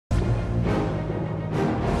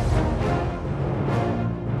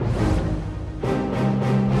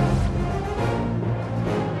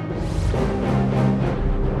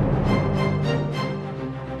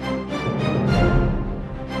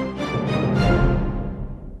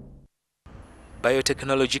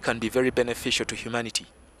Biotechnology can be very beneficial to humanity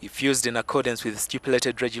if used in accordance with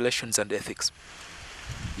stipulated regulations and ethics.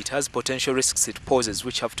 It has potential risks it poses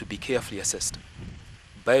which have to be carefully assessed.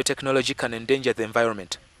 Biotechnology can endanger the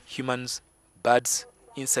environment, humans, birds,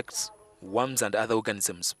 insects, worms and other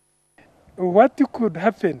organisms. What could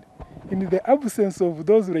happen in the absence of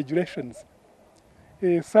those regulations?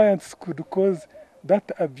 Science could cause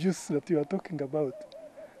that abuse that you are talking about.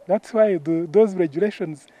 That's why those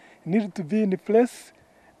regulations need to be in place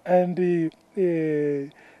and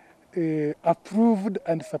approved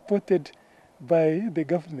and supported by the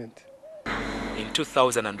government. In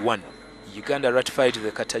 2001, Uganda ratified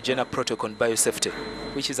the Cartagena Protocol on Biosafety,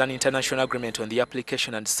 which is an international agreement on the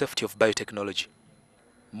application and safety of biotechnology.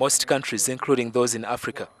 Most countries, including those in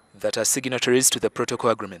Africa, that are signatories to the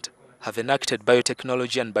protocol agreement, have enacted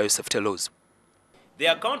biotechnology and biosafety laws. There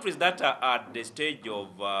are countries that are at the stage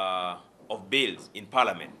of bills in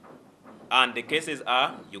parliament. And the cases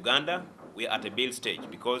are Uganda, we are at a bill stage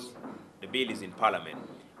because the bill is in parliament.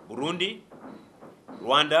 Burundi,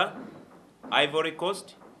 Rwanda, Ivory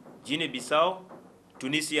Coast, Guinea-Bissau,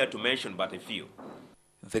 Tunisia to mention but a few.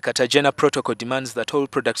 The Cartagena Protocol demands that all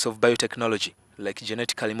products of biotechnology, like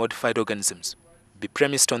genetically modified organisms, be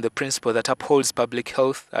premised on the principle that upholds public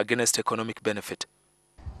health against economic benefit.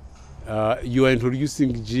 You are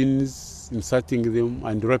introducing genes, inserting them,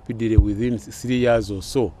 and rapidly within 3 years or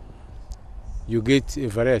so, you get a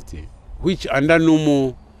variety, which under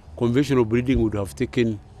normal conventional breeding would have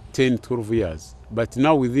taken 10, 12 years. But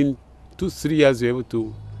now within 2-3 years, you're able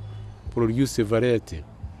to produce a variety.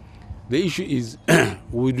 The issue is,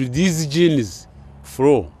 would these genes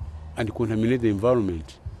flow and contaminate the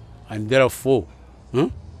environment, and therefore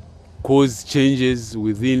cause changes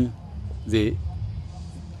within the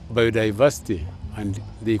biodiversity and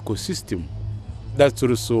the ecosystem? That's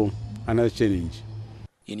also another challenge.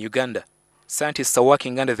 In Uganda, scientists are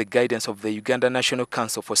working under the guidance of the Uganda National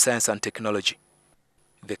Council for Science and Technology.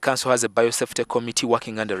 The council has a biosafety committee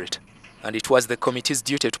working under it, and it was the committee's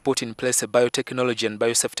duty to put in place a biotechnology and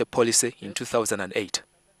biosafety policy in 2008.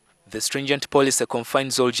 The stringent policy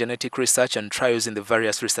confines all genetic research and trials in the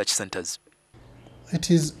various research centers.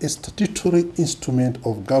 It is a statutory instrument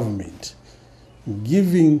of government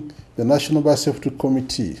giving the National Biosafety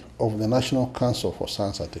Committee of the National Council for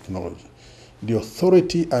Science and Technology the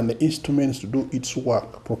authority and the instruments to do its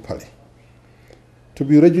work properly, to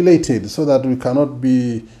be regulated so that we cannot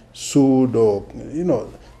be sued or,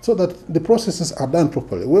 so that the processes are done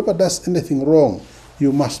properly. Whoever does anything wrong,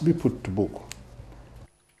 you must be put to book.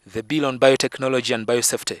 The bill on biotechnology and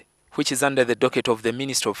biosafety, which is under the docket of the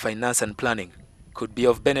Minister of Finance and Planning, could be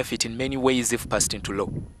of benefit in many ways if passed into law.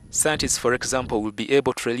 Scientists, for example, will be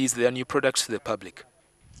able to release their new products to the public.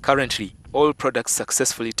 Currently, all products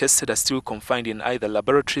successfully tested are still confined in either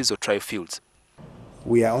laboratories or trial fields.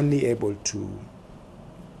 We are only able to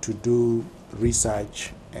do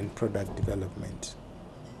research and product development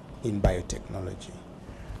in biotechnology.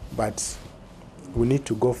 But we need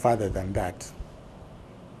to go further than that.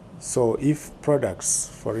 So if products,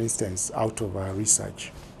 for instance, out of our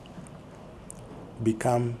research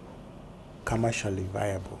become commercially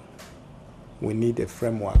viable, we need a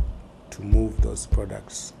framework to move those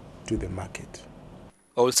products to the market.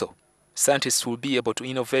 Also, scientists will be able to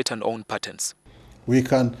innovate and own patents. We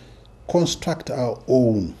can construct our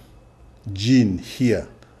own gene here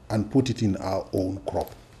and put it in our own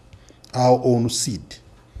crop, our own seed,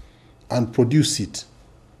 and produce it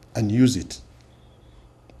and use it.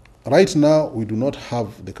 Right now, we do not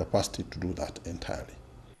have the capacity to do that entirely.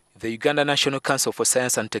 The Uganda National Council for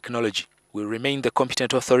Science and Technology will remain the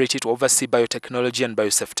competent authority to oversee biotechnology and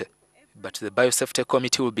biosafety. But the Biosafety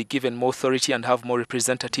Committee will be given more authority and have more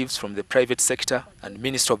representatives from the private sector and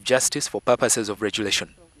Ministry of Justice for purposes of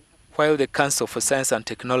regulation. While the Council for Science and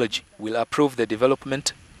Technology will approve the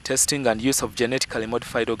development, testing and use of genetically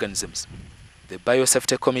modified organisms, the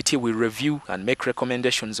Biosafety Committee will review and make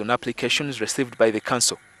recommendations on applications received by the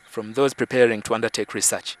Council from those preparing to undertake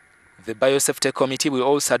research. The Biosafety Committee will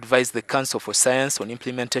also advise the Council for Science on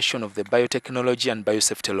implementation of the biotechnology and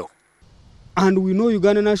biosafety law. And we know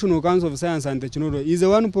Uganda National Council of Science and Technology is the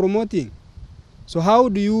one promoting. So how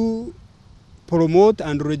do you promote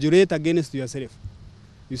and regulate against yourself?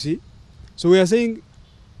 You see? So we are saying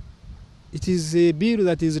it is a bill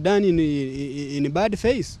that is done in a bad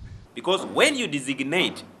faith. Because when you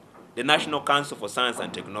designate the National Council for Science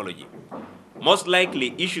and Technology, most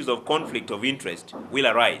likely issues of conflict of interest will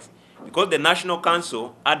arise. Because the National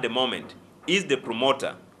Council at the moment is the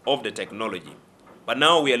promoter of the technology. But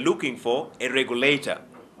now we are looking for a regulator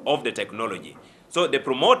of the technology. So the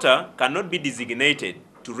promoter cannot be designated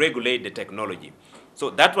to regulate the technology. So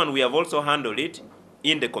that one we have also handled it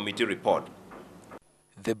in the committee report.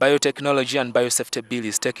 The Biotechnology and Biosafety Bill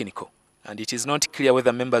is technical, and it is not clear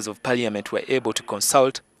whether members of Parliament were able to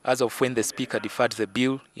consult as of when the Speaker deferred the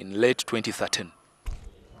bill in late 2013.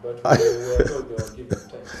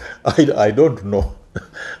 I don't know,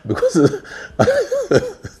 because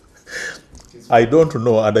I don't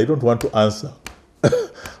know and I don't want to answer.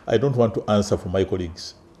 I don't want to answer for my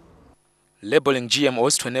colleagues. Labeling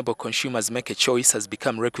GMOs to enable consumers make a choice has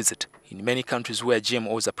become requisite in many countries where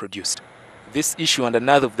GMOs are produced. This issue and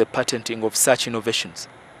another of the patenting of such innovations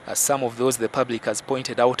are some of those the public has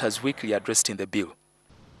pointed out as weakly addressed in the bill.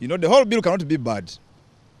 You know, the whole bill cannot be bad.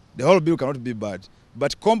 The whole bill cannot be bad.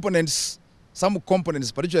 But components, some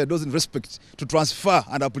components, particularly those in respect to transfer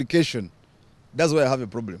and application, that's where I have a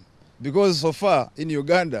problem. Because so far in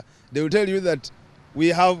Uganda, they will tell you that we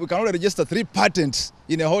can only register 3 patents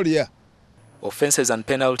in a whole year. Offences and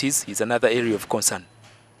penalties is another area of concern.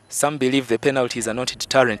 Some believe the penalties are not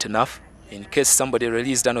deterrent enough in case somebody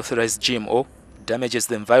released unauthorized GMO, damages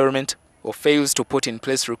the environment, or fails to put in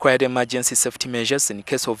place required emergency safety measures in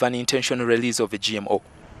case of unintentional release of a GMO.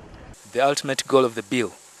 The ultimate goal of the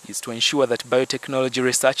bill is to ensure that biotechnology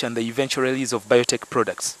research and the eventual release of biotech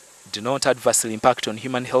products do not adversely impact on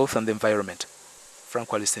human health and the environment. Frank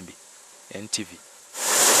Walisembi, NTV.